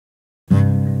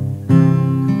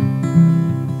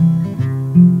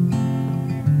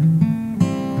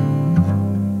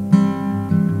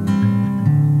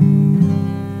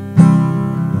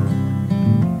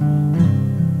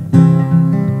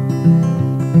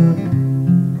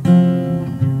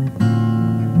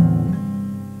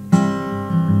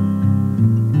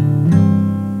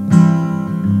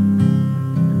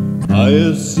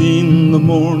in the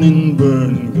morning,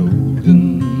 burning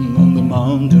golden on the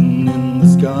mountain in the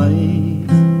skies.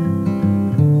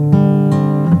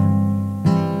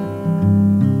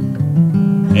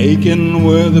 Aching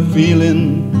with the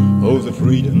feeling of the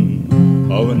freedom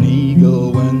of an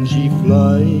eagle when she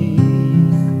flies.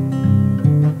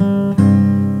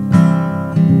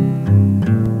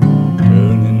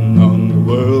 Turning on the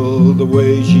world the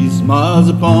way she smiles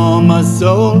upon my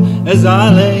soul as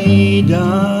I lay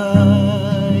dying.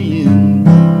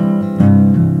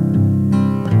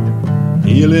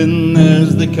 Healing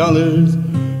as the colors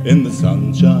in the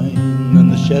sunshine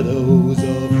and the shadows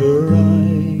of her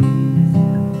eyes.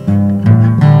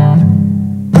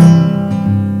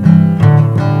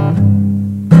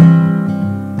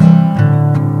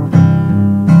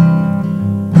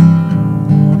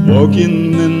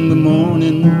 Walking in the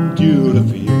morning to the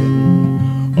feeling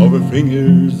of her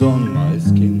fingers on my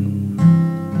skin.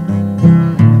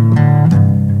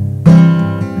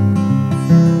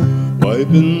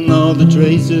 Wiping all the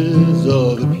traces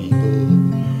of the people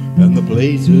and the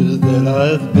places that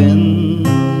I've been.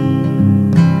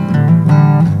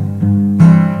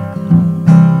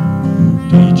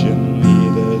 Teaching me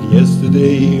that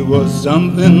yesterday was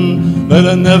something that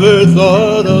I never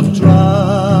thought of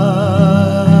trying.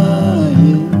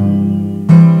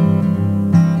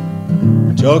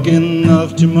 Talking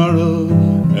of tomorrow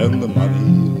and the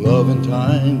money, love and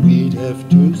time we'd have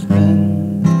to spend.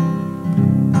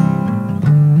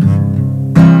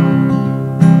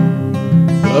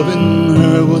 Loving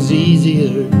her was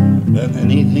easier than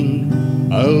anything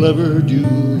I'll ever do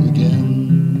again.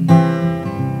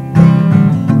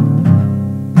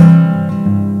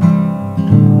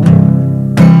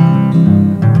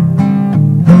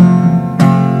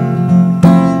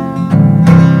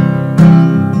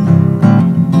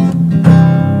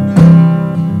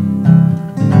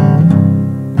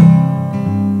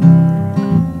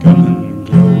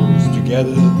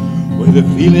 With a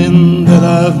feeling that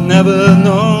I've never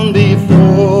known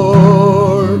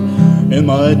before in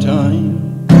my time.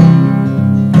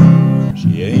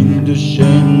 She ain't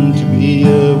ashamed to be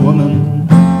a woman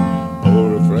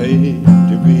or afraid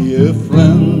to be a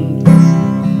friend.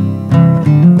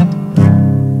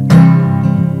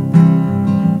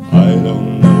 I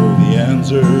don't know the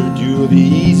answer to the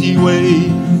easy way.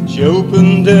 She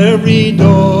opened every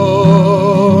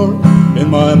door in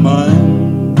my mind.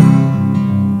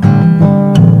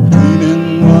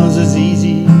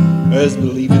 As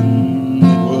believing